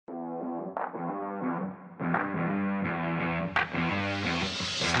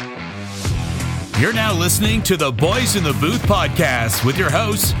You're now listening to the Boys in the Booth podcast with your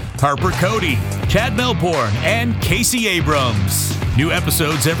hosts, Harper Cody, Chad Melbourne, and Casey Abrams. New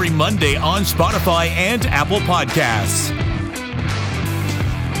episodes every Monday on Spotify and Apple Podcasts.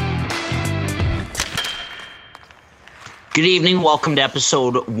 Good evening. Welcome to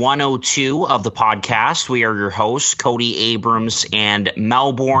episode 102 of the podcast. We are your hosts, Cody Abrams and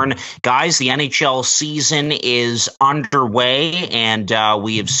Melbourne. Guys, the NHL season is underway, and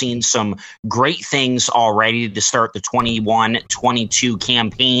we have seen some great things already to start the 21-22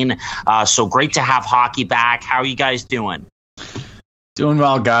 campaign. So great to have hockey back. How are you guys doing? Doing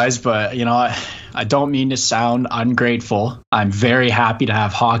well, guys, but I don't mean to sound ungrateful. I'm very happy to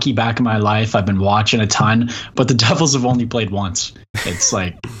have hockey back in my life. I've been watching a ton, but the Devils have only played once. It's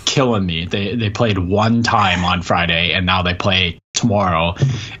like killing me. They played one time on Friday, and now they play tomorrow.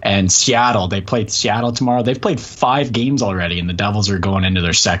 And Seattle, they played Seattle tomorrow. They've played 5 games already, and the Devils are going into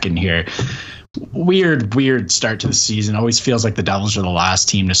their second here. Weird start to the season. Always feels like the Devils are the last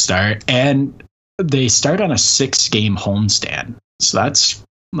team to start, and they start on a 6-game homestand. So that's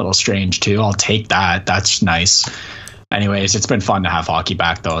a little strange too. I'll take that. That's nice. Anyways, it's been fun to have hockey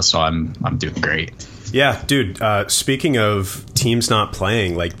back though, so I'm doing great. Yeah, dude, speaking of teams not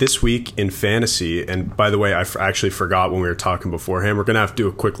playing, like this week in fantasy, and by the way, I actually forgot when we were talking beforehand, we're going to have to do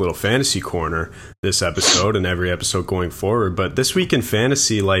a quick little fantasy corner this episode and every episode going forward. But this week in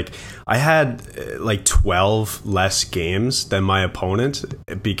fantasy, like I had like 12 less games than my opponent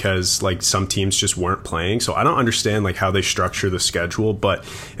because like some teams just weren't playing. So I don't understand like how they structure the schedule. But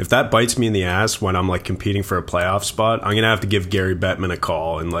if that bites me in the ass when I'm like competing for a playoff spot, I'm going to have to give Gary Bettman a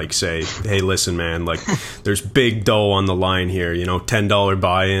call and like say, hey, listen, man, like there's big dough on the line here, you know, $10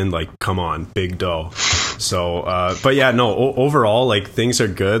 buy-in, like come on, big dough. So but yeah, no, overall like things are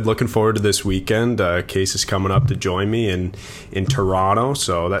good. Looking forward to this weekend. Case is coming up to join me in Toronto,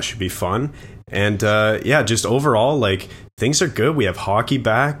 so that should be fun. And yeah, just overall like things are good. We have hockey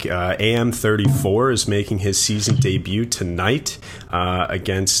back. AM34 is making his season debut tonight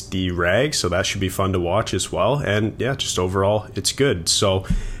against the Rags, so that should be fun to watch as well. And yeah, just overall it's good. So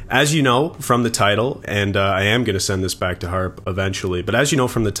as you know from the title, and I am going to send this back to Harp eventually, but as you know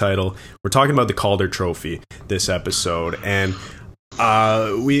from the title, we're talking about the Calder Trophy this episode. And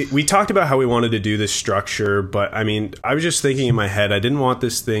we talked about how we wanted to do this structure, but I mean, I was just thinking in my head, I didn't want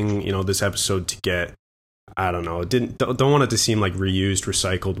this thing, you know, this episode to get, I don't know, don't want it to seem like reused,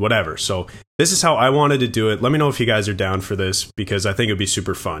 recycled, whatever. So this is how I wanted to do it. Let me know if you guys are down for this, because I think it'd be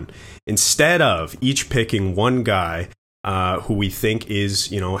super fun. Instead of each picking one guy who we think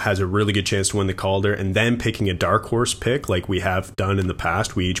is, you know, has a really good chance to win the Calder, and then picking a dark horse pick like we have done in the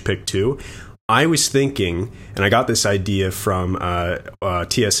past, we each pick 2. I was thinking, and I got this idea from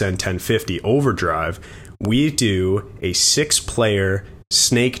TSN 1050 Overdrive, we do a 6-player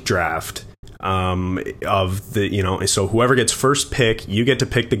snake draft of the, you know, so whoever gets first pick, you get to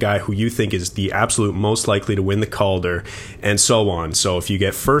pick the guy who you think is the absolute most likely to win the Calder, and so on. So if you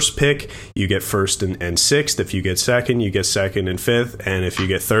get first pick, you get first and sixth. If you get second, you get second and fifth, and if you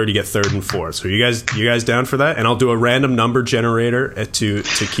get third, you get third and fourth. So you guys down for that? And I'll do a random number generator to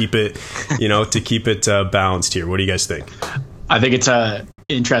keep it, you know, to keep it balanced here. What do you guys think? I think it's a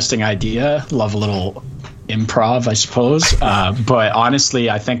interesting idea. Love a little improv, I suppose. But honestly,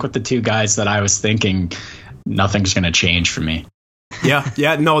 I think with the 2 guys that I was thinking, nothing's going to change for me.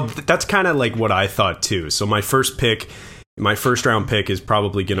 Yeah. No, that's kind of like what I thought too. So my first round pick is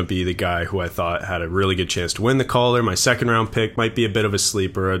probably going to be the guy who I thought had a really good chance to win the Calder. My second round pick might be a bit of a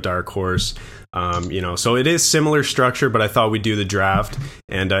sleeper, a dark horse. You know, so it is similar structure, but I thought we'd do the draft.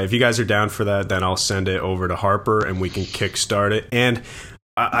 And if you guys are down for that, then I'll send it over to Harper and we can kickstart it. And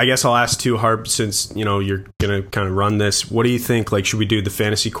I guess I'll ask too, Harp, since, you know, you're going to kind of run this. What do you think? Like, should we do the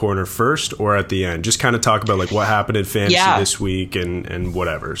fantasy corner first or at the end? Just kind of talk about like what happened in fantasy this week and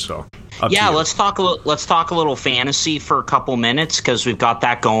whatever. So let's talk a little fantasy for a couple minutes, because we've got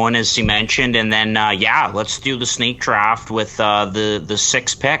that going, as you mentioned. And then, let's do the snake draft with the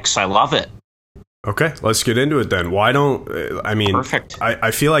 6 picks. I love it. Okay, let's get into it then. Why don't, I mean, perfect. I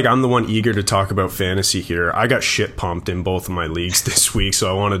feel like I'm the one eager to talk about fantasy here. I got shit pumped in both of my leagues this week, so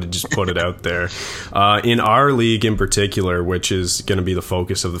I wanted to just put it out there. In our league in particular, which is going to be the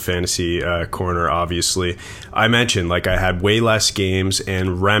focus of the fantasy corner, obviously, I mentioned, like, I had way less games,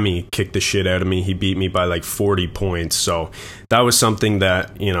 and Remy kicked the shit out of me. He beat me by like 40 points, so that was something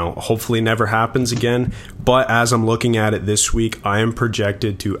that, you know, hopefully never happens again. But as I'm looking at it this week, I am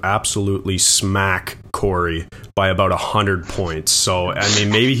projected to absolutely smack Corey by about 100 points. So, I mean,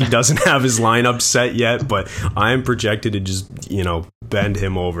 maybe he doesn't have his lineup set yet, but I am projected to just, you know, bend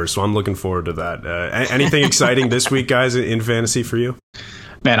him over. So I'm looking forward to that. Anything exciting this week, guys, in fantasy for you?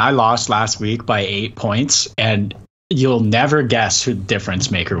 Man, I lost last week by 8 points, and you'll never guess who the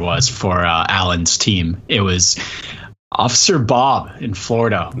difference maker was for Alan's team. It was Officer Bob in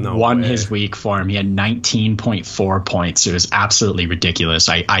Florida. Won his week for him. He had 19.4 points. It was absolutely ridiculous.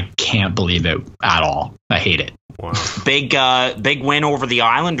 I can't believe it at all. I hate it. Wow. Big win over the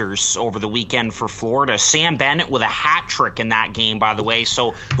Islanders over the weekend for Florida. Sam Bennett with a hat trick in that game, by the way.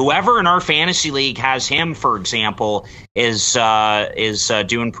 So whoever in our fantasy league has him, for example, is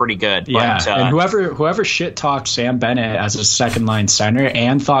doing pretty good. Yeah, but, and whoever shit talked Sam Bennett as a second line center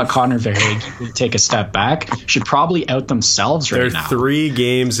and thought Connor Verhaeghe would take a step back should probably out themselves right now. They're 3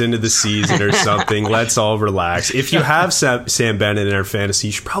 games into the season or something. Let's all relax. If you have Sam Bennett in our fantasy,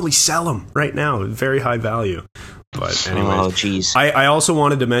 you should probably sell him right now. Very high value. But anyways, oh geez. I also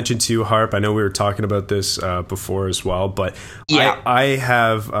wanted to mention too, Harp, I know we were talking about this before as well, but yeah. I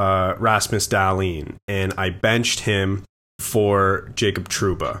have Rasmus Dahlin, and I benched him for Jacob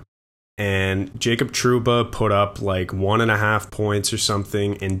Trouba. And Jacob Trouba put up like 1.5 points or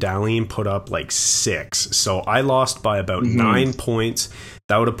something, and Dahlin put up like 6. So I lost by about 9 points.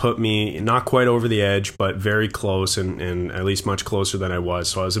 That would have put me not quite over the edge, but very close, and at least much closer than I was.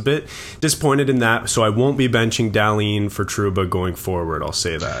 So I was a bit disappointed in that. So I won't be benching Dahlin for Trouba going forward. I'll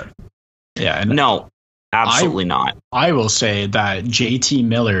say that. Yeah. And no, absolutely not. I will say that JT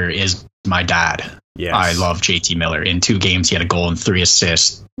Miller is my dad. Yes. I love JT Miller. In 2 games, he had a goal and 3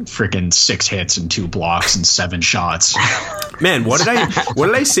 assists, freaking 6 hits and 2 blocks and 7 shots. Man, what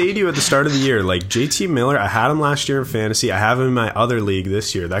did I say to you at the start of the year? Like, JT Miller, I had him last year in fantasy. I have him in my other league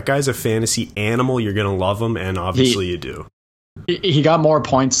this year. That guy's a fantasy animal. You're going to love him, and obviously you do. He got more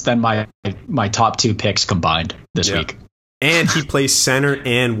points than my top 2 picks combined this week. And he plays center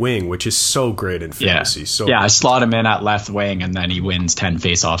and wing, which is so great in fantasy. I slot him in at left wing, and then he wins 10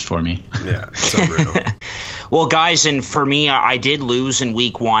 faceoffs for me. Yeah, it's unreal. Well, guys, and for me, I did lose in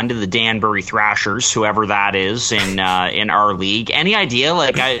week 1 to the Danbury Thrashers, whoever that is in our league. Any idea?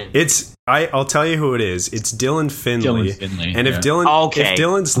 I'll tell you who it is. It's Dylan Finley. And if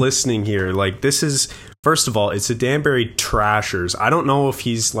Dylan's listening here, like, this is, first of all, it's the Danbury Trashers. I don't know if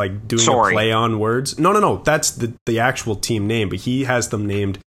he's like doing a play on words. No. That's the actual team name, but he has them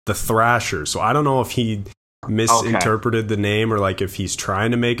named the Thrashers. So I don't know if he misinterpreted the name or like if he's trying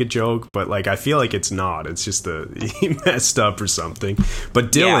to make a joke, but like I feel like it's not. It's just he messed up or something.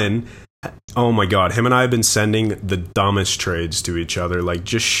 But Dylan, oh my God, him and I have been sending the dumbest trades to each other, like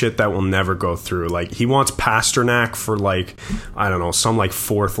just shit that will never go through. Like he wants Pasternak for like, I don't know, some like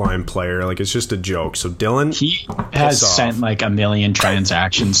 4th line player. Like it's just a joke. So Dylan, he has sent like 1 million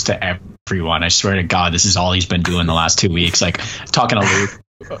transactions to everyone. I swear to God, this is all he's been doing the last 2 weeks. Like talking to Luke,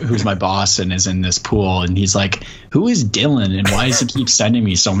 who's my boss and is in this pool, and he's like, who is Dylan and why does he keep sending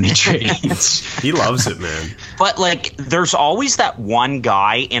me so many trades? He loves it, man. But like there's always that one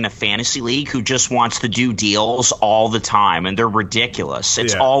guy in a fantasy league who just wants to do deals all the time, and they're ridiculous.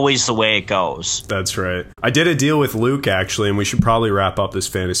 It's always the way it goes. That's right. I did a deal with Luke actually, and we should probably wrap up this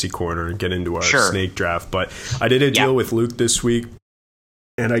fantasy corner and get into our snake draft, but I did a deal with Luke this week,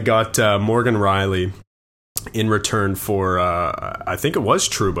 and I got Morgan Riley in return for I think it was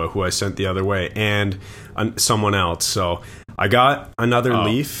Trouba who I sent the other way, and someone else. So I got another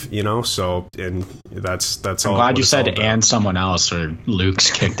Leaf, so, and that's all. I'm glad you said and someone else, or Luke's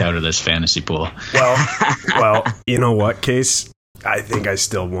kicked out of this fantasy pool. Well, you know what, Case? I think I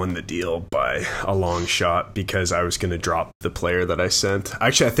still won the deal by a long shot because I was going to drop the player that I sent.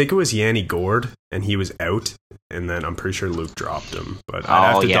 Actually, I think it was Yanni Gord, and he was out, and then I'm pretty sure Luke dropped him. But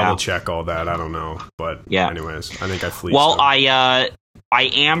I have to double check all that. I don't know. But anyways, I think I fleeced him. I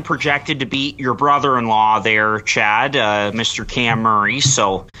am projected to beat your brother-in-law there, Chad, Mr. Cam Murray.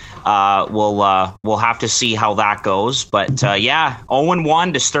 So we'll have to see how that goes. But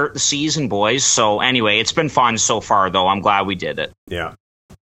 0-1 to start the season, boys. So anyway, it's been fun so far, though. I'm glad we did it. Yeah.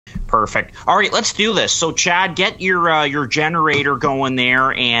 Perfect. All right, let's do this. So, Chad, get your generator going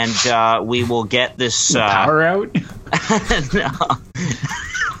there, and we will get this power out. No.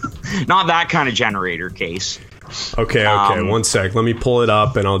 Not that kind of generator, Case. Okay. 1 sec. Let me pull it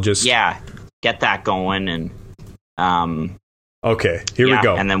up, and I'll just get that going, and okay, here we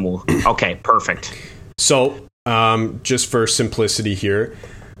go. And then we'll perfect. So, just for simplicity here,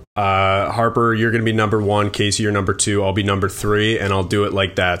 Harper, you're going to be number 1. Casey, you're number 2. I'll be number 3, and I'll do it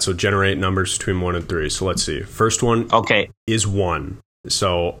like that. So generate numbers between 1 and 3. So let's see. First one is 1.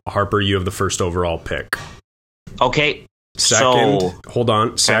 So Harper, you have the first overall pick. Okay. Second, hold on.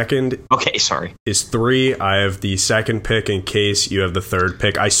 Okay. Second, okay, sorry, is 3. I have the second pick in case you have the third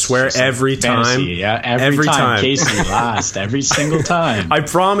pick. I swear every time. Yeah, every time. Casey last, every single time. I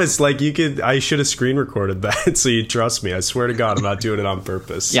promise, like I should have screen recorded that so you trust me. I swear to God, I'm not doing it on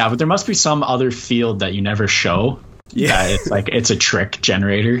purpose. Yeah, but there must be some other field that you never show. Yeah, it's like it's a trick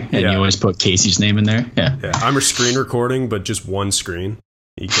generator, and you always put Casey's name in there. Yeah. I'm a screen recording, but just one screen.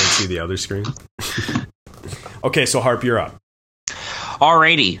 You can't see the other screen. Okay, so Harp, you're up.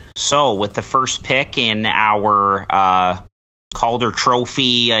 Alrighty. So with the first pick in our Calder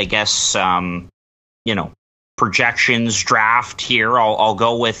Trophy, I guess projections draft here, I'll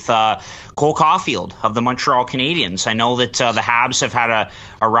go with Cole Caulfield of the Montreal Canadiens. I know that the Habs have had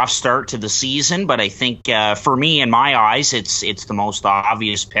a rough start to the season, but I think for me, in my eyes, it's the most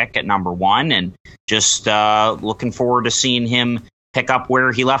obvious pick at number 1, and just looking forward to seeing him pick up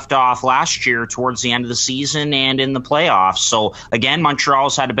where he left off last year towards the end of the season and in the playoffs. So again,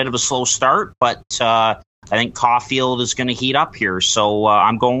 Montreal's had a bit of a slow start, but I think Caulfield is going to heat up here. So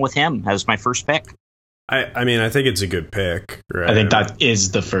I'm going with him as my first pick. I mean, I think it's a good pick. Right? I think that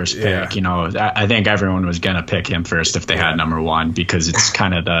is the first pick. Yeah. You know, I think everyone was going to pick him first if they had number 1, because it's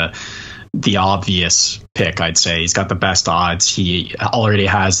kind of the obvious pick, I'd say. He's got the best odds. He already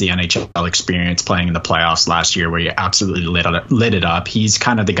has the NHL experience playing in the playoffs last year where he absolutely lit it up. He's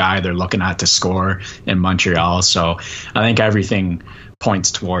kind of the guy they're looking at to score in Montreal. So I think everything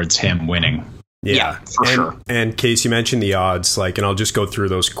points towards him winning. Yeah, for sure. And Case, you mentioned the odds, and I'll just go through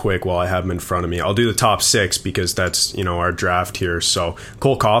those quick while I have them in front of me. I'll do the top 6 because that's, our draft here. So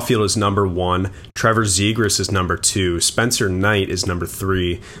Cole Caulfield is number 1. Trevor Zegras is number 2. Spencer Knight is number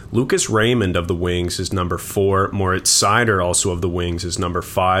 3. Lucas Raymond of the Wings is number 4. Moritz Seider, also of the Wings, is number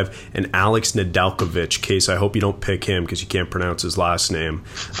 5. And Alex Nedeljkovic, Case, I hope you don't pick him because you can't pronounce his last name,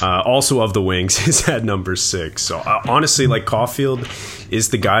 also of the Wings, is at number 6. So honestly, Caulfield is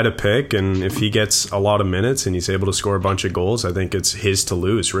the guy to pick, and if he gets a lot of minutes and he's able to score a bunch of goals, I think it's his to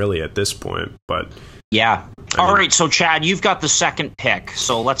lose really at this point. But yeah. All right, so Chad, you've got the second pick,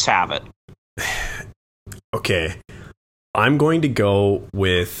 so let's have it. Okay. I'm going to go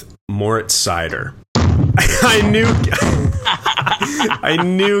with Moritz Seider. I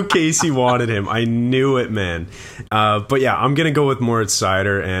knew Casey wanted him. I knew it, man. But yeah, I'm going to go with Moritz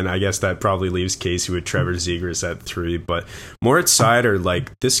Seider, and I guess that probably leaves Casey with Trevor Zegras at 3. But Moritz Seider,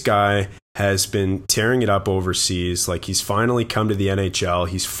 this guy has been tearing it up overseas. He's finally come to the NHL.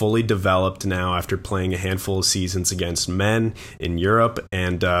 He's fully developed now after playing a handful of seasons against men in Europe,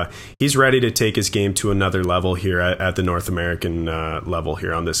 and he's ready to take his game to another level here at the North American level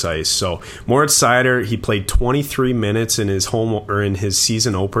here on this ice. So Moritz Seider, he played 23 minutes in his in his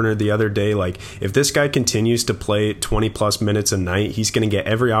season opener the other day. If this guy continues to play 20 plus minutes a night, he's going to get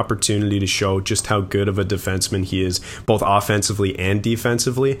every opportunity to show just how good of a defenseman he is, both offensively and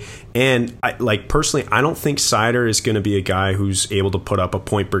defensively. And personally, I don't think Seider is going to be a guy who's able to put up a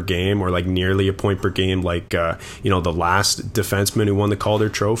point per game or nearly a point per game the last defenseman who won the Calder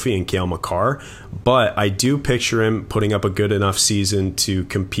Trophy in Cale Makar. But I do picture him putting up a good enough season to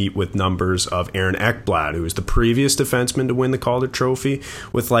compete with numbers of Aaron Ekblad, who was the previous defenseman to win the Calder Trophy,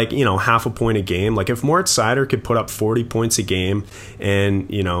 with half a point a game. If Moritz Seider could put up 40 points a game and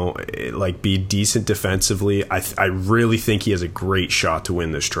be decent defensively, I really think he has a great shot to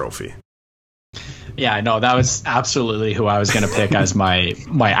win this trophy. Yeah, I know. That was absolutely who I was going to pick as my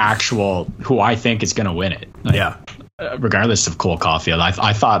actual, who I think is going to win it. Yeah. Regardless of Cole Caulfield,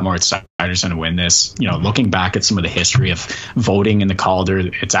 I thought Moritz Seider's going to win this. Looking back at some of the history of voting in the Calder,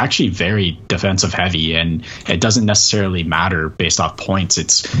 it's actually very defensive heavy, and it doesn't necessarily matter based off points.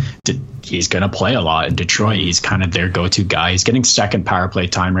 He's going to play a lot in Detroit. He's kind of their go-to guy. He's getting second power play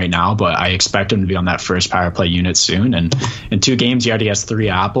time right now, but I expect him to be on that first power play unit soon. And in 2 games, he already has 3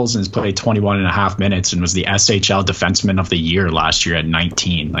 apples and has played 21 and a half minutes and was the SHL Defenseman of the Year last year at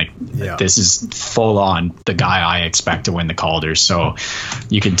 19. This is full on the guy I expect to win the Calder. So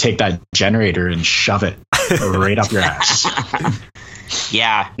you can take that generator and shove it right up your ass.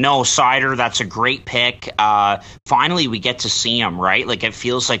 Yeah, no, Seider, that's a great pick. Finally, we get to see him, right? It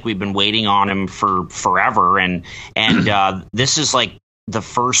feels like we've been waiting on him for forever, and this is the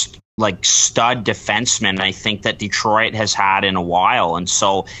first stud defenseman I think that Detroit has had in a while, and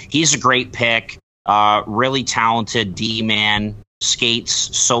so he's a great pick. Really talented D-man,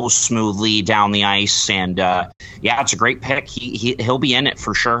 skates so smoothly down the ice, and it's a great pick. He'll be in it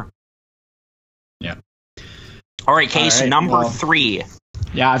for sure. Yeah. All right, Case, number 3.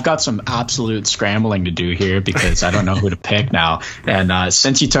 Yeah, I've got some absolute scrambling to do here because I don't know who to pick now. And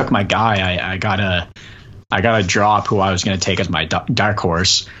since you took my guy, I gotta drop who I was going to take as my dark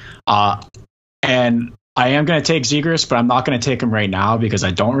horse. And I am going to take Zegras, but I'm not going to take him right now because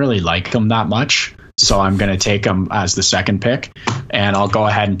I don't really like him that much. So I'm going to take him as the second pick, and I'll go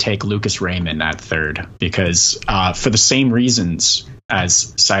ahead and take Lucas Raymond at third because for the same reasons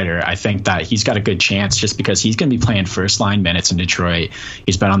as Seider, I think that he's got a good chance just because he's going to be playing first line minutes in Detroit.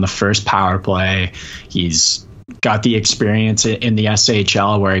 He's been on the first power play. He's got the experience in the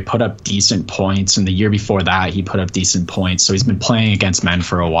SHL where he put up decent points, and the year before that he put up decent points. So he's been playing against men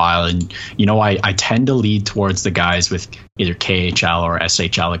for a while, and I tend to lead towards the guys with either KHL or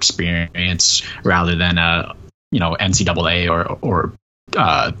SHL experience rather than a NCAA or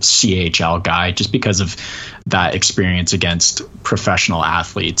CHL guy, just because of that experience against professional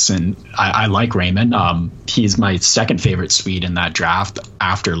athletes. And I like Raymond. He's my second favorite Swede in that draft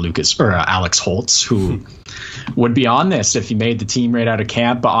after Alex Holtz, who would be on this if he made the team right out of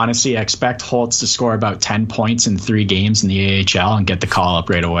camp. But honestly, I expect Holtz to score about 10 points in 3 games in the AHL and get the call up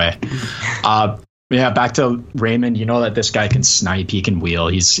right away. Back to Raymond. You know that this guy can snipe, he can wheel.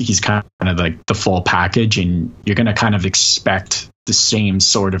 He's kind of like the full package, and you're going to kind of expect the same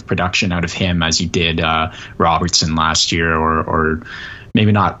sort of production out of him as you did Robertson last year, or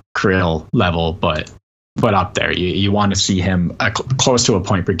maybe not Krill level, but up there. You want to see him close to a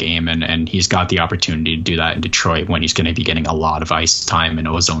point per game, and he's got the opportunity to do that in Detroit when he's going to be getting a lot of ice time and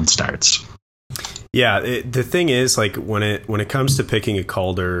ozone starts. Yeah, the thing is, like, when it comes to picking a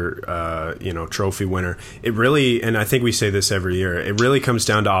Calder, trophy winner, it really, and I think we say this every year, it really comes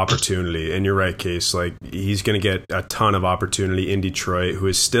down to opportunity. And you're right, Case. Like, he's going to get a ton of opportunity in Detroit, who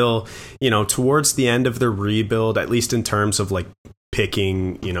is still, towards the end of their rebuild, at least in terms of like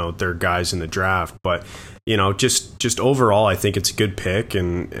picking, their guys in the draft. But just overall, I think it's a good pick,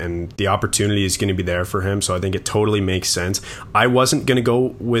 and the opportunity is going to be there for him. So I think it totally makes sense. I wasn't going to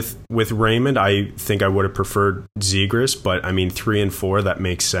go with Raymond. I think I would have preferred Zegras, but I mean 3 and 4, that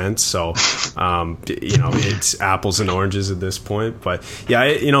makes sense. So it's apples and oranges at this point. But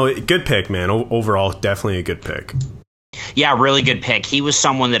yeah, good pick, man. Overall, definitely a good pick. Yeah, really good pick. He was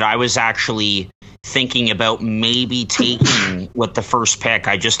someone that I was actually thinking about maybe taking with the first pick.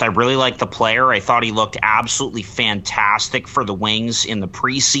 I really like the player. I thought he looked absolutely fantastic for the Wings in the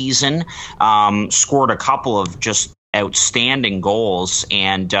preseason. Scored a couple of just outstanding goals,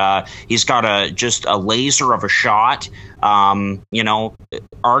 and he's got a laser of a shot. Arguably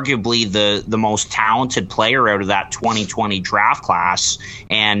the most talented player out of that 2020 draft class,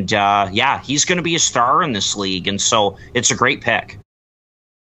 and he's going to be a star in this league, and so it's a great pick.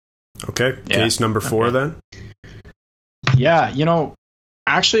 Okay, case number 4 then. Yeah,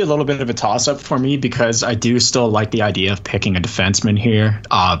 actually a little bit of a toss-up for me because I do still like the idea of picking a defenseman here.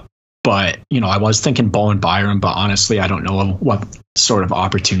 But, I was thinking Bowen Byram, but honestly, I don't know what sort of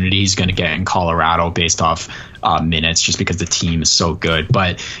opportunity he's going to get in Colorado based off minutes, just because the team is so good.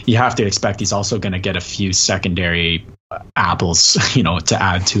 But you have to expect he's also going to get a few secondary apples, to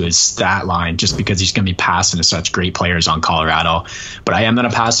add to his stat line, just because he's going to be passing to such great players on Colorado. But I am going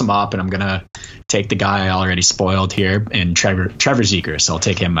to pass him up, and I'm going to take the guy I already spoiled here, and Trevor Zegras. So I'll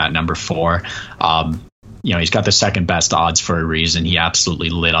take him at number 4. He's got the second best odds for a reason. He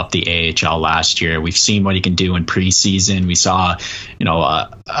absolutely lit up the AHL last year. We've seen what he can do in preseason. We saw,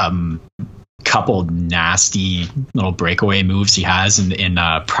 a couple nasty little breakaway moves he has in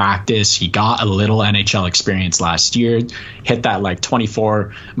practice. He got a little NHL experience last year, hit that like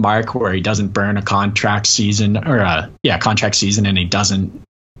 24 mark where he doesn't burn a contract season, and he doesn't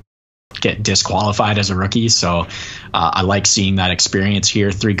get disqualified as a rookie. So I like seeing that experience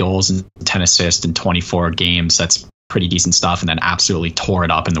here. 3 goals and 10 assists in 24 games. That's pretty decent stuff, and then absolutely tore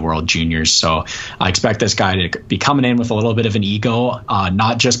it up in the World Juniors. So I expect this guy to be coming in with a little bit of an ego,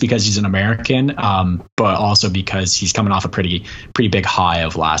 not just because he's an American, but also because he's coming off a pretty big high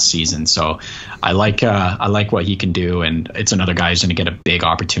of last season. So I like what he can do, and it's another guy who's going to get a big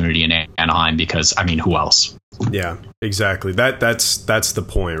opportunity in Anaheim because, I mean, who else? Yeah, exactly. That's the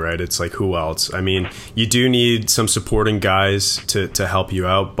point, right? It's like, who else? I mean, you do need some supporting guys to help you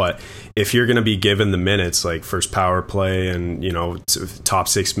out, but if you're going to be given the minutes, like first power play and, top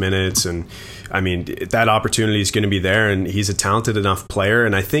 6 minutes, and I mean, that opportunity is going to be there, and he's a talented enough player.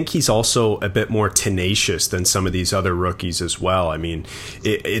 And I think he's also a bit more tenacious than some of these other rookies as well. I mean,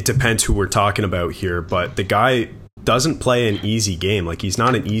 it depends who we're talking about here, but the guy doesn't play an easy game. Like, he's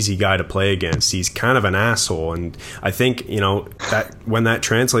not an easy guy to play against. He's kind of an asshole. And I think, that when that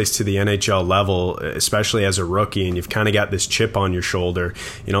translates to the NHL level, especially as a rookie, and you've kind of got this chip on your shoulder,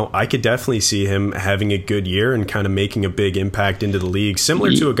 I could definitely see him having a good year and kind of making a big impact into the league, similar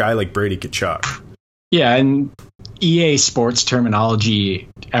to a guy like Brady Tkachuk. Yeah, and EA Sports terminology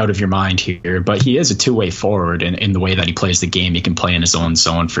out of your mind here, but he is a two-way forward in the way that he plays the game. He can play in his own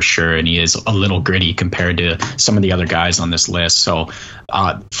zone for sure, and he is a little gritty compared to some of the other guys on this list. So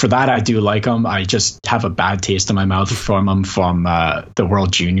for that, I do like him. I just have a bad taste in my mouth from him from the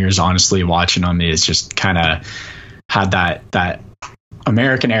World Juniors. Honestly, watching him is just kind of had that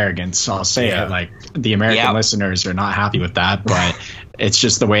American arrogance. I'll say it. Like, the American listeners are not happy with that, but it's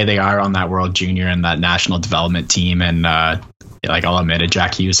just the way they are on that World Junior and that national development team. And like, I'll admit it,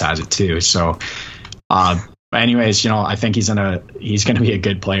 Jack Hughes has it too. So anyways, I think he's gonna be a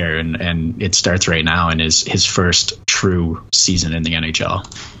good player, and it starts right now in his first true season in the NHL.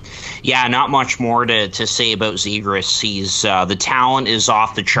 Yeah, not much more to say about Zegras. He's the talent is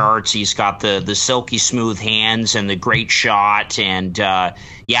off the charts. He's got the silky smooth hands and the great shot, and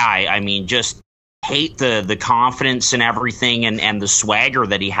I mean, just hate the confidence and everything and the swagger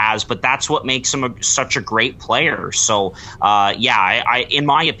that he has, but that's what makes him such a great player. So I in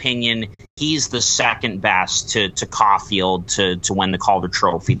my opinion, he's the second best to Caulfield to win the Calder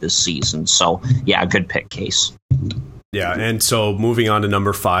Trophy this season. So yeah, good pick, Case. Yeah, and so moving on to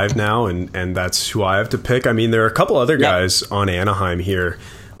number 5 now, and that's who I have to pick. I mean, there are a couple other guys on Anaheim here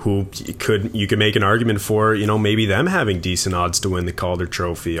who you could make an argument for, maybe them having decent odds to win the Calder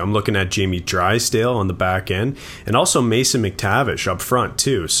Trophy. I'm looking at Jamie Drysdale on the back end, and also Mason McTavish up front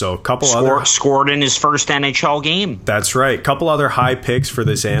too. So a couple scored in his first NHL game. That's right. A couple other high picks for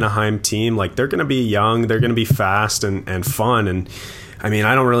this Anaheim team. Like, they're going to be young, they're going to be fast and fun, and I mean,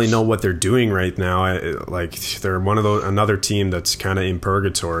 I don't really know what they're doing right now. They're another team that's kind of in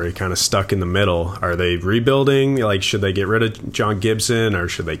purgatory, kind of stuck in the middle. Are they rebuilding? Like, should they get rid of John Gibson or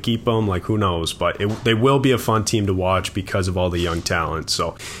should they keep him? Like, who knows? But they will be a fun team to watch because of all the young talent.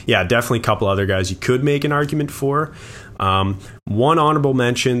 So, yeah, definitely a couple other guys you could make an argument for. One honorable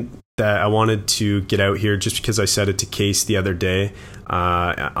mention that I wanted to get out here, just because I said it to Case the other day.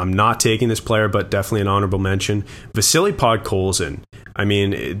 I'm not taking this player, but definitely an honorable mention. Vasily Podkolzin. I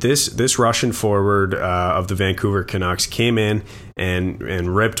mean, this Russian forward of the Vancouver Canucks came in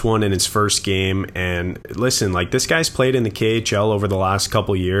and ripped one in his first game. And listen, like, this guy's played in the KHL over the last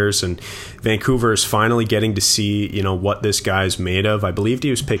couple years, and Vancouver is finally getting to see, what this guy's made of. I believe he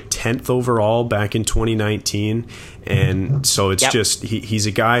was picked 10th overall back in 2019. And so it's just, he's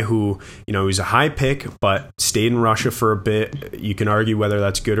a guy who, he's a high pick, but stayed in Russia for a bit. You can argue whether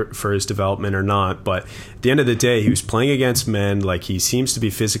that's good for his development or not. But at the end of the day, he was playing against men. Like, he seems to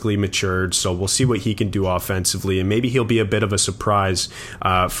be physically matured. So we'll see what he can do offensively. And maybe he'll be a bit of a surprise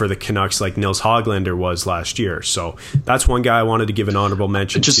for the Canucks, like Nils Hoglander was last year. So that's one guy I wanted to give an honorable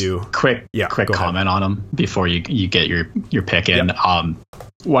mention to. Quick comment on him before you get your pick in. Yep.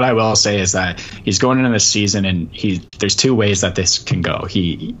 What I will say is that he's going into this season, and there's two ways that this can go.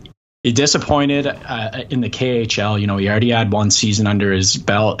 He disappointed in the KHL. He already had one season under his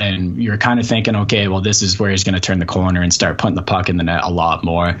belt, and you're kind of thinking, okay, well, this is where he's going to turn the corner and start putting the puck in the net a lot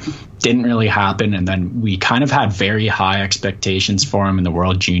more. Didn't really happen, and then we kind of had very high expectations for him in the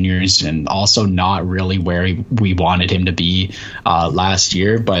World Juniors, and also not really where we wanted him to be last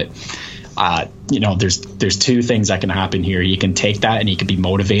year. But there's two things that can happen here. He can take that and he can be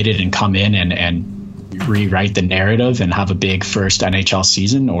motivated and come in and rewrite the narrative and have a big first NHL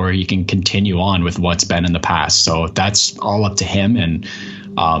season, or he can continue on with what's been in the past. So that's all up to him, and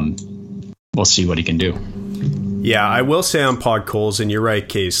we'll see what he can do. Yeah, I will say on Podkolzin, you're right,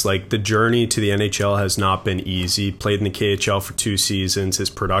 Case. Like, the journey to the NHL has not been easy. Played in the KHL for 2 seasons.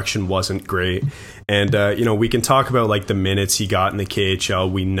 His production wasn't great. And, we can talk about, like, the minutes he got in the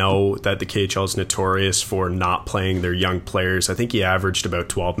KHL. We know that the KHL is notorious for not playing their young players. I think he averaged about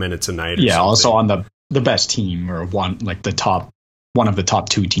 12 minutes a night. Yeah, also on the best team, or one of the top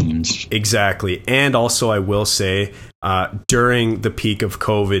 2 teams. Exactly. And also, I will say, during the peak of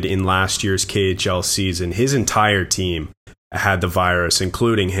COVID in last year's KHL season, his entire team had the virus,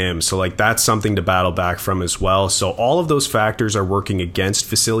 including him. So, like, that's something to battle back from as well. So all of those factors are working against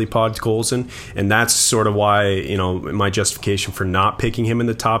Vasily Podkolzin, and that's sort of why, my justification for not picking him in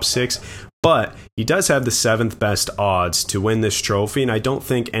the top 6. But he does have the 7th best odds to win this trophy, and I don't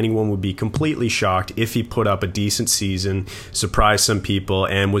think anyone would be completely shocked if he put up a decent season, surprised some people,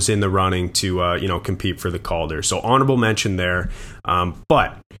 and was in the running to compete for the Calder. So honorable mention there.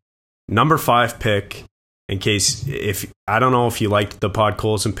 But number 5 pick, in case, I don't know if you liked the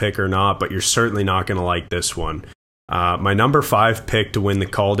Podkolzin pick or not, but you're certainly not going to like this one. My number 5 pick to win the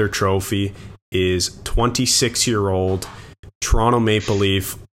Calder Trophy is 26-year-old Toronto Maple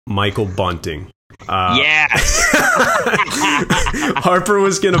Leaf Michael Bunting. Yes. Harper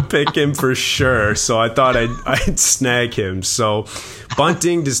was going to pick him for sure, so I thought I'd snag him. So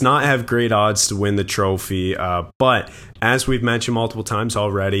Bunting does not have great odds to win the trophy, but as we've mentioned multiple times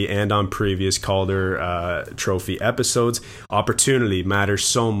already and on previous Calder Trophy episodes, opportunity matters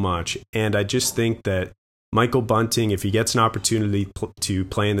so much. And I just think that Michael Bunting, if he gets an opportunity to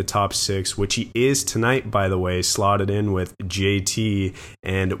play in the top 6, which he is tonight, by the way, slotted in with JT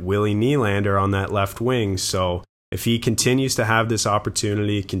and Willie Nylander on that left wing. So if he continues to have this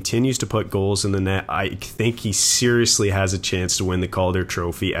opportunity, continues to put goals in the net, I think he seriously has a chance to win the Calder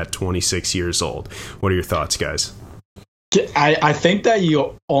Trophy at 26 years old. What are your thoughts, guys? I think that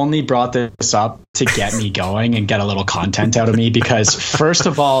you only brought this up to get me going and get a little content out of me, because first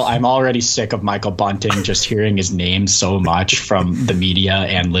of all, I'm already sick of Michael Bunting, just hearing his name so much from the media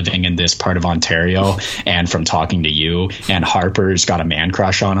and living in this part of Ontario and from talking to you, and Harper's got a man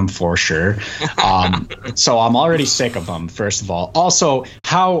crush on him for sure. So I'm already sick of him, first of all. Also,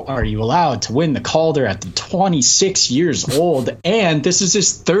 how are you allowed to win the Calder at the 26 years old? And this is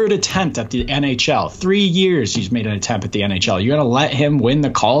his third attempt at the NHL. 3 years he's made an attempt at the NHL. You're going to let him win the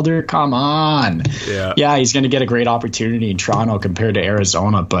Calder? Come on. Yeah, he's going to get a great opportunity in Toronto compared to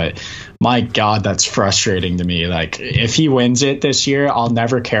Arizona, but my God, that's frustrating to me. Like, if he wins it this year, I'll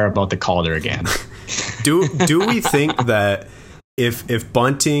never care about the Calder again. Do we think that if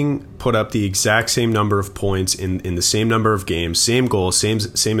Bunting put up the exact same number of points in the same number of games, same goals,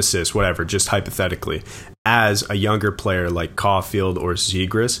 same assists, whatever, just hypothetically, as a younger player like Caulfield or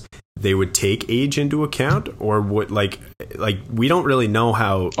Zegras, they would take age into account? Or would like we don't really know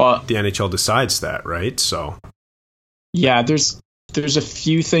how the NHL decides that, right? So yeah, there's a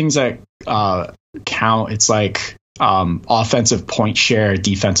few things that count. It's like offensive point share,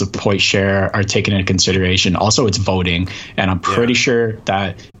 defensive point share are taken into consideration. Also, it's voting, and I'm pretty sure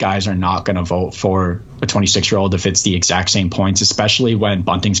that guys are not going to vote for a 26-year-old if it's the exact same points, especially when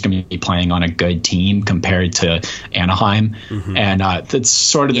Bunting's going to be playing on a good team compared to Anaheim. Mm-hmm. And that's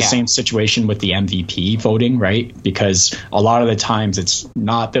sort of the same situation with the MVP voting, right? Because a lot of the times it's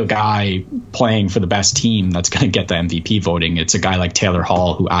not the guy playing for the best team that's going to get the MVP voting. It's a guy like Taylor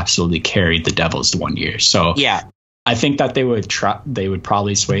Hall, who absolutely carried the Devils 1 year. So yeah, I think that they would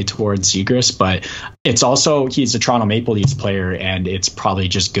probably sway towards Zegras, but it's also, he's a Toronto Maple Leafs player, and it's probably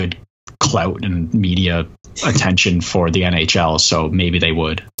just good clout and media attention for the NHL. So maybe they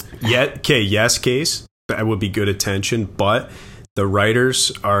would. Yeah. Okay. Yes, Case. That would be good attention, but the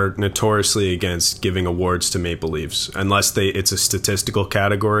writers are notoriously against giving awards to Maple Leafs unless it's a statistical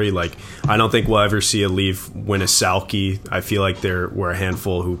category. Like, I don't think we'll ever see a Leaf win a Selke. I feel like there were a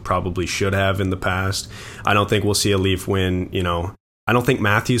handful who probably should have in the past. I don't think we'll see a Leaf win, I don't think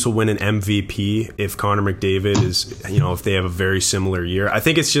Matthews will win an MVP if Connor McDavid is, if they have a very similar year. I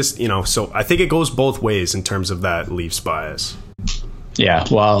think it's just, so I think it goes both ways in terms of that Leafs bias. Yeah,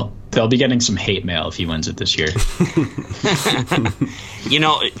 well, they'll be getting some hate mail if he wins it this year.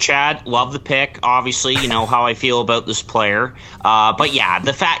 Chad, love the pick. Obviously, you know how I feel about this player. But yeah,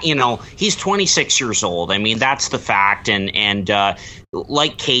 the fact, he's 26 years old. I mean, that's the fact. And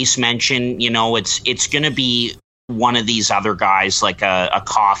like Case mentioned, it's going to be one of these other guys like a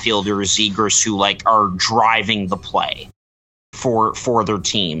Caulfield or a Zegras who are driving the play for their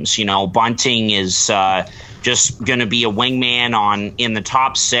teams. Bunting is just going to be a wingman in the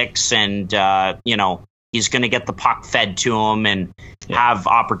top six, and he's going to get the puck fed to him and have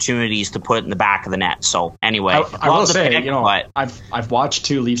opportunities to put it in the back of the net. So anyway, I will say, I've watched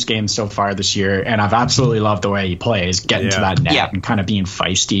 2 Leafs games so far this year, and I've absolutely loved the way he plays, getting to that net and kind of being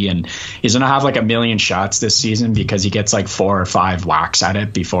feisty. And he's going to have 1 million shots this season because he gets 4 or 5 whacks at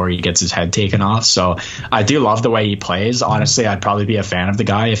it before he gets his head taken off. So I do love the way he plays. Honestly, I'd probably be a fan of the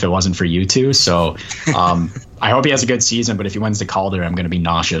guy if it wasn't for you two. So I hope he has a good season, but if he wins the Calder, I'm going to be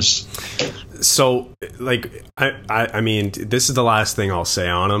nauseous. So, I mean, this is the last thing I'll say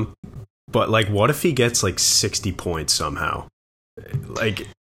on him, but what if he gets 60 points somehow?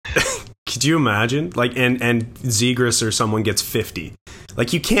 Could you imagine? And Zegras or someone gets 50.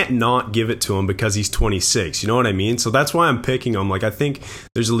 You can't not give it to him because he's 26. You know what I mean? So that's why I'm picking him. I think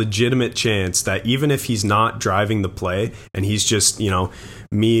there's a legitimate chance that even if he's not driving the play and he's just,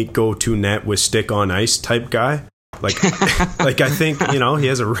 me go to net with stick on ice type guy, I think, he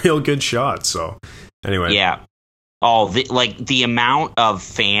has a real good shot. So anyway. Yeah. Oh, the amount of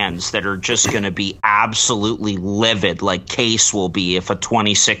fans that are just going to be absolutely livid, like Case will be if a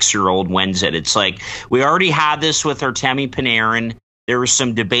 26-year-old wins it. It's we already had this with Artemi Panarin. There was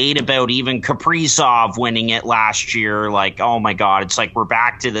some debate about even Kaprizov winning it last year. Oh my God, it's we're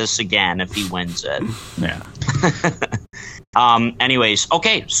back to this again if he wins it. Yeah. Anyways,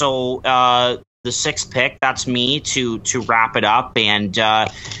 okay, so the sixth pick, that's me to wrap it up. And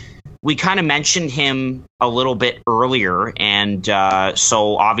we kind of mentioned him a little bit earlier, and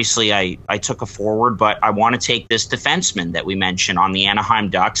so obviously I took a forward, but I want to take this defenseman that we mentioned on the Anaheim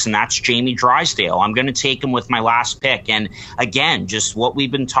Ducks, and that's Jamie Drysdale. I'm going to take him with my last pick. And again, just what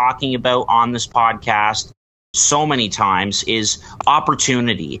we've been talking about on this podcast so many times is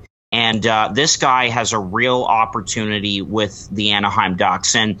opportunity. And this guy has a real opportunity with the Anaheim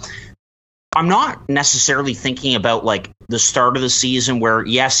Ducks. And I'm not necessarily thinking about like the start of the season where,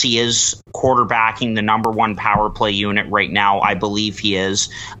 yes, he is quarterbacking the number one power play unit right now. I believe he is.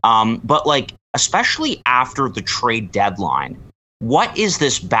 But like, especially after the trade deadline, what is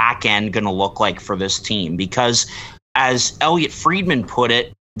this back end going to look like for this team? Because as Elliot Friedman put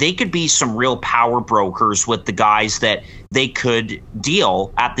it, they could be some real power brokers with the guys that they could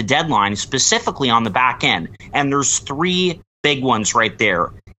deal at the deadline, specifically on the back end. And there's three big ones right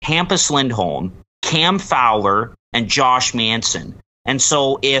there: Hampus Lindholm, Cam Fowler, and Josh Manson. And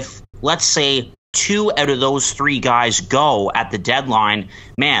so if, let's say, 2 out of those 3 guys go at the deadline,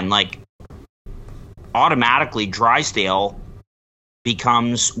 man, like, automatically Drysdale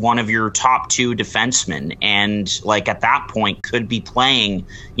becomes one of your top 2 defensemen. And, like, at that point could be playing,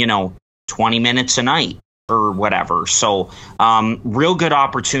 20 minutes a night or whatever. So real good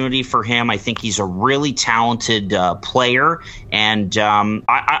opportunity for him. I think he's a really talented player, and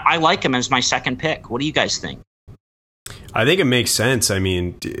I like him as my second pick. What do you guys think? I think it makes sense. I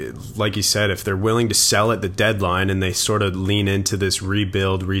mean, like you said, if they're willing to sell at the deadline and they sort of lean into this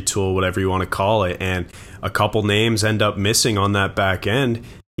rebuild, retool, whatever you want to call it, and a couple names end up missing on that back end,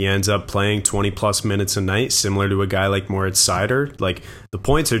 he ends up playing 20 plus minutes a night, similar to a guy like Moritz Seider. Like, the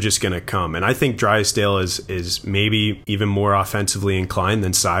points are just going to come. And I think Drysdale is maybe even more offensively inclined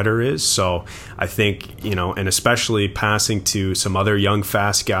than Seider is. So I think, and especially passing to some other young,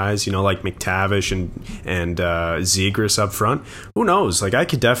 fast guys, like McTavish and Zegras up front. Who knows? Like, I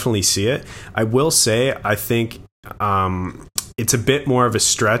could definitely see it. I will say, I think it's a bit more of a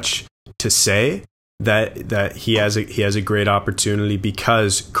stretch to say that he has a great opportunity,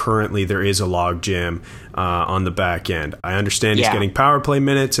 because currently there is a log jam on the back end. I understand he's getting power play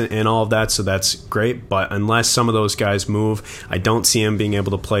minutes and all of that, so that's great. But unless some of those guys move, I don't see him being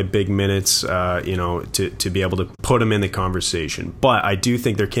able to play big minutes, to be able to put him in the conversation. But I do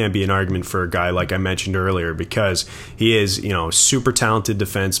think there can be an argument for a guy like I mentioned earlier, because he is, super talented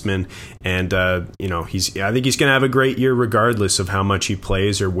defenseman, and I think he's going to have a great year regardless of how much he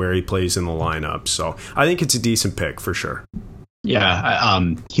plays or where he plays in the lineup. So I think it's a decent pick for sure. Yeah,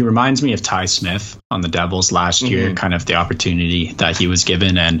 he reminds me of Ty Smith on the Devils last year, kind of the opportunity that he was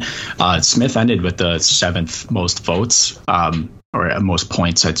given. And Smith ended with the 7th most votes, or most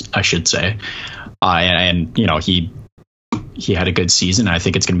points, I should say. And he had a good season. I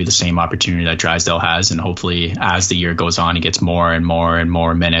think it's going to be the same opportunity that Drysdale has. And hopefully, as the year goes on, he gets more and more and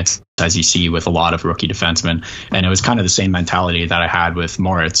more minutes, as you see with a lot of rookie defensemen. And it was kind of the same mentality that I had with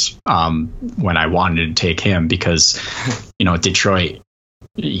Moritz when I wanted to take him, because, Detroit,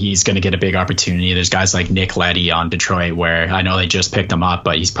 he's going to get a big opportunity. There's guys like Nick Leddy on Detroit, where I know they just picked him up,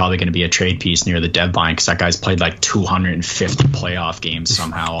 but he's probably going to be a trade piece near the deadline, because that guy's played like 250 playoff games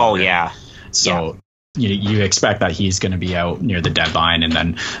somehow. Oh, yeah. So you expect that he's going to be out near the deadline, and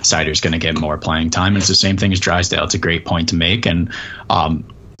then Seider's going to get more playing time. And it's the same thing as Drysdale. It's a great point to make. And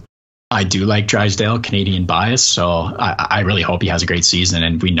I do like Drysdale, Canadian bias, so I really hope he has a great season.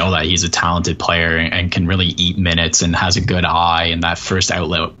 And we know that he's a talented player and can really eat minutes and has a good eye, and that first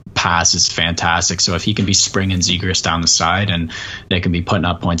outlet pass is fantastic. So if he can be springing Zegras down the side and they can be putting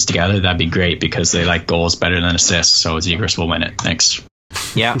up points together, that'd be great, because they like goals better than assists. So Zegras will win it. Thanks.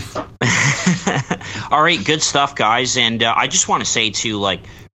 Yeah. All right, good stuff, guys. And I just want to say too, like,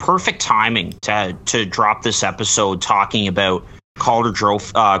 perfect timing to drop this episode talking about Calder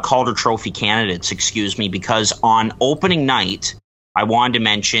Trophy candidates, because on opening night, I wanted to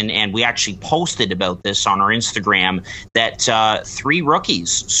mention, and we actually posted about this on our Instagram, that 3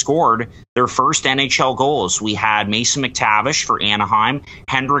 rookies scored their first NHL goals. We had Mason McTavish for Anaheim,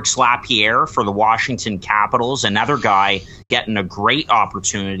 Hendrix Lapierre for the Washington Capitals, another guy getting a great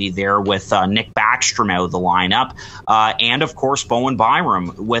opportunity there with Nick Backstrom out of the lineup, and of course Bowen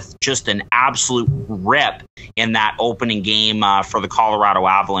Byram with just an absolute rip in that opening game for the Colorado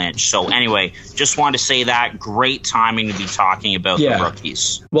Avalanche. So anyway, just wanted to say that great timing to be talking about the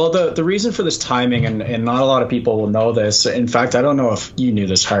rookies. Well, the reason for this timing, and not a lot of people will know this. In fact, I don't know if you knew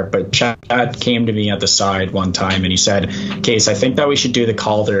this, Hart, but Chad Chad came to me at the side one time and he said, Case, I think that we should do the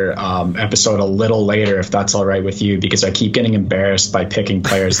Calder episode a little later if that's all right with you, because I keep getting embarrassed by picking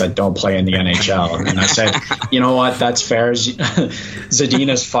players that don't play in the NHL. And I said, you know what, that's fair.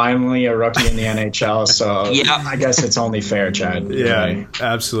 Zadina's finally a rookie in the NHL, so I guess it's only fair, Chad. Yeah,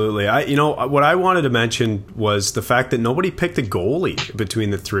 absolutely. What I wanted to mention was the fact that nobody picked a goalie between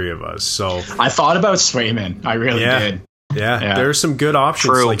the three of us. So I thought about Swayman. I really did. Yeah, there are some good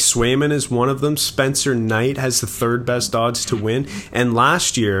options. True. Like Swayman is one of them. Spencer Knight has the third best odds to win. And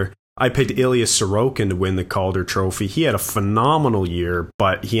last year, I picked Ilya Sorokin to win the Calder Trophy. He had a phenomenal year,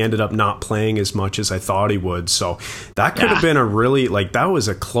 but he ended up not playing as much as I thought he would. So that could have been that was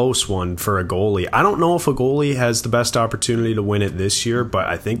a close one for a goalie. I don't know if a goalie has the best opportunity to win it this year, but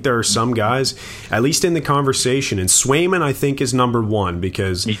I think there are some guys, at least in the conversation. And Swayman, I think, is number one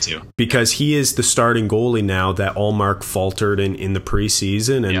because Me too. Because he is the starting goalie now that Allmark faltered in the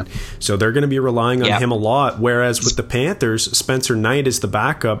preseason. And so they're going to be relying on him a lot. Whereas with the Panthers, Spencer Knight is the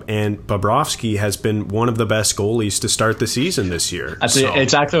backup, and Bobrovsky has been one of the best goalies to start the season this year. That's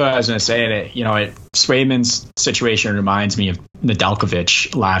exactly what I was going to say. Swayman's situation reminds me of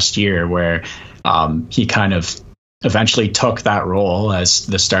Nedeljkovic last year, where he kind of eventually took that role as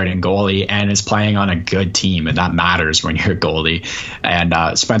the starting goalie and is playing on a good team, and that matters when you're a goalie.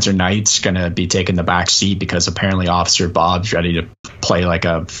 And Spencer Knight's going to be taking the back seat because apparently Officer Bob's ready to play like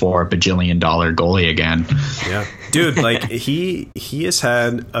a $4 bajillion goalie again. Yeah, dude, like he has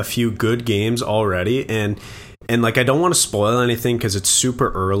had a few good games already, and like I don't want to spoil anything because it's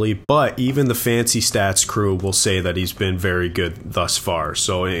super early, but even the fancy stats crew will say that he's been very good thus far.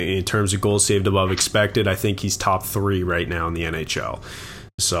 So in terms of goals saved above expected, I think he's top 3 right now in the NHL.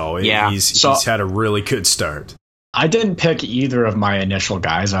 So he's had a really good start. I didn't pick either of my initial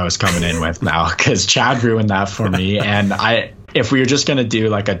guys I was coming in with now because Chad ruined that for me. And if we were just going to do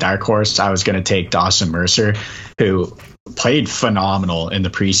like a dark horse, I was going to take Dawson Mercer, who played phenomenal in the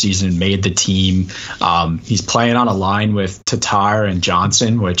preseason, made the team. He's playing on a line with Tatar and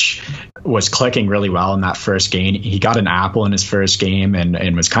Johnson, which was clicking really well in that first game. He got an apple in his first game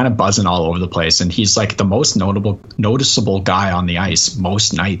and was kind of buzzing all over the place. And he's like the most noticeable guy on the ice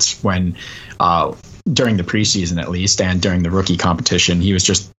most nights when during the preseason, at least, and during the rookie competition. He was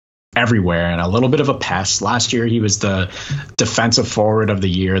just everywhere and a little bit of a pest. Last year, he was the defensive forward of the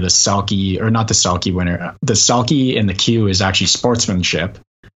year, the Selke, or not the Selke winner. The Selke in the Q is actually sportsmanship,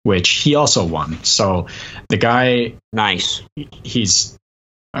 which he also won. So the guy, nice. He's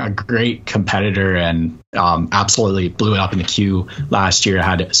a great competitor and absolutely blew it up in the Q last year.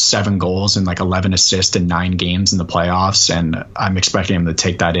 Had 7 goals and like 11 assists in 9 games in the playoffs, and I'm expecting him to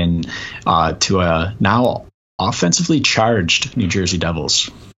take that in to a now offensively charged New Jersey Devils.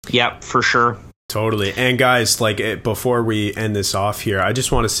 Yep, for sure. Totally. And guys, before we end this off here, I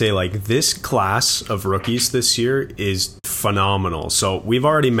just want to say this class of rookies this year is phenomenal. So we've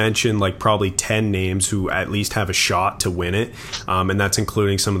already mentioned probably 10 names who at least have a shot to win it. And that's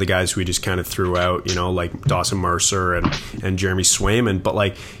including some of the guys we just kind of threw out, like Dawson Mercer and Jeremy Swayman.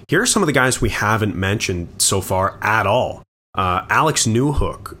 But here are some of the guys we haven't mentioned so far at all. Alex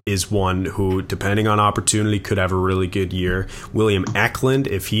Newhook is one who, depending on opportunity, could have a really good year. William Eklund,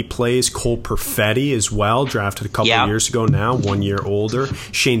 if he plays. Cole Perfetti as well, drafted a couple of years ago now, 1 year older.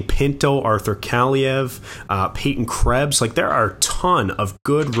 Shane Pinto, Arthur Kaliev, Peyton Krebs. There are a ton of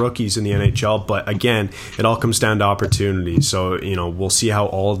good rookies in the NHL, but again, it all comes down to opportunity. So, we'll see how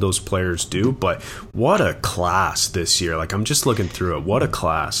all of those players do, but what a class this year. I'm just looking through it. What a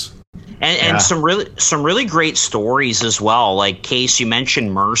class. And some really great stories as well. Like Case, you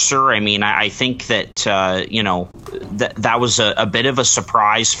mentioned Mercer. I mean, I think that that was a bit of a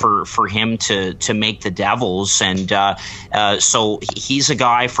surprise for him to make the Devils, and so he's a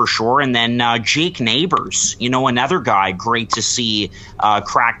guy for sure. And then Jake Neighbors, another guy, great to see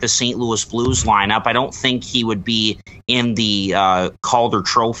crack the St. Louis Blues lineup. I don't think he would be in the Calder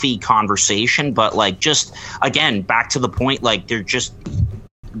Trophy conversation, but just again, back to the point, they're just.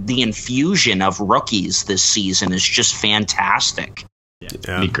 The infusion of rookies this season is just fantastic.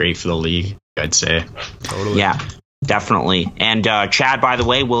 Yeah. Be great for the league, I'd say. Totally. Yeah, definitely. And Chad, by the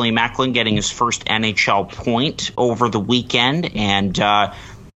way, William Eklund getting his first NHL point over the weekend. And,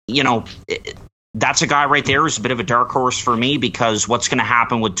 that's a guy right there who's a bit of a dark horse for me because what's going to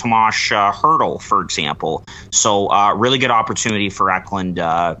happen with Tomas Hertl, for example. So really good opportunity for Eklund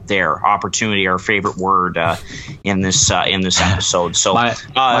there. Opportunity, our favorite word in this episode. So my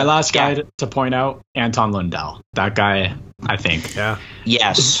last guy to point out, Anton Lundell. That guy I think. Yeah.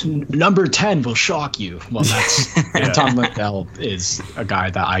 Yes. Number 10 will shock you. Well, that's Tom Lindell is a guy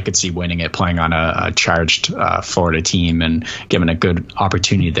that I could see winning it, playing on a charged Florida team and given a good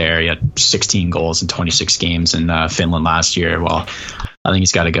opportunity there. He had 16 goals in 26 games in Finland last year. Well, I think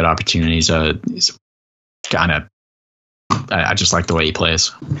he's got a good opportunity. He's kind of, I just like the way he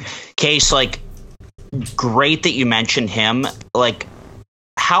plays. Case, like, great that you mentioned him. Like,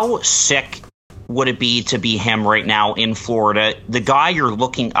 how sick would it be to be him right now in Florida? The guy you're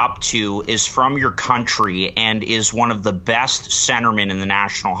looking up to is from your country and is one of the best centermen in the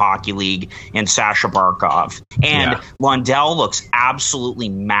National Hockey League in Sasha Barkov. And Lundell looks absolutely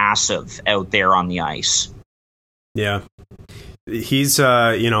massive out there on the ice. Yeah. He's,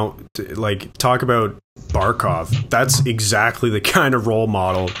 like, talk about Barkov. That's exactly the kind of role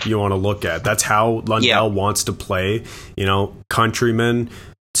model you want to look at. That's how Lundell wants to play, countryman,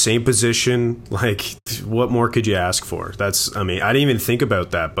 same position. Like, what more could you ask for? I didn't even think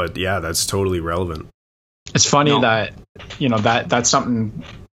about that, but yeah, that's totally relevant. It's funny that, that's something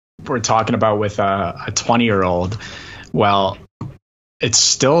we're talking about with a 20-year-old. Well, it's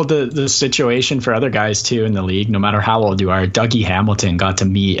still the situation for other guys too in the league, no matter how old you are. Dougie Hamilton got to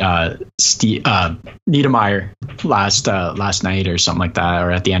meet Niedermayer last night or something like that,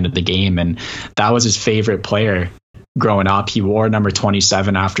 or at the end of the game, and that was his favorite player growing up. He wore number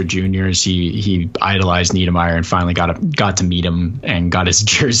 27 after juniors. He idolized Niedermayer and finally got to meet him and got his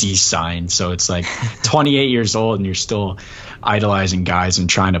jersey signed. So it's like 28 years old and you're still idolizing guys and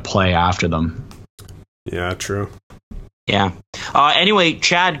trying to play after them. Yeah, true. Yeah. Anyway,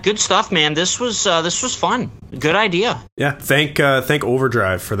 Chad, good stuff, man. This was fun. Good idea. Yeah. Thank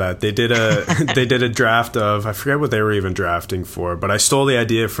Overdrive for that. They did a draft of, I forget what they were even drafting for, but I stole the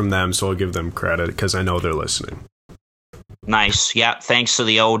idea from them, so I'll give them credit because I know they're listening. Nice. Yeah. Thanks to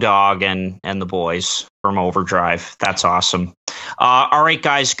the O-Dog and the boys from Overdrive. That's awesome. All right,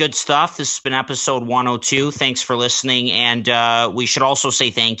 guys. Good stuff. This has been episode 102. Thanks for listening. And we should also say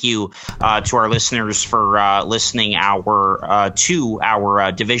thank you to our listeners for listening to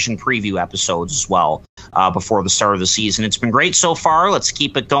our division preview episodes as well before the start of the season. It's been great so far. Let's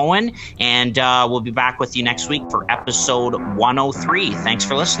keep it going. And we'll be back with you next week for episode 103. Thanks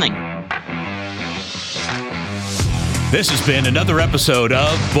for listening. This has been another episode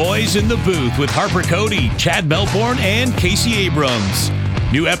of Boys in the Booth with Harper Cody, Chad Melbourne, and Casey Abrams.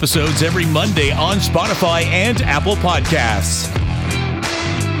 New episodes every Monday on Spotify and Apple Podcasts.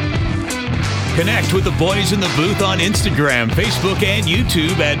 Connect with the Boys in the Booth on Instagram, Facebook, and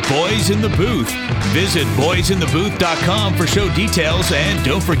YouTube at Boys in the Booth. Visit boysinthebooth.com for show details, and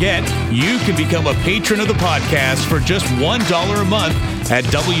don't forget, you can become a patron of the podcast for just $1 a month at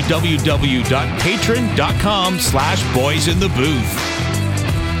www.patreon.com/boysinthebooth.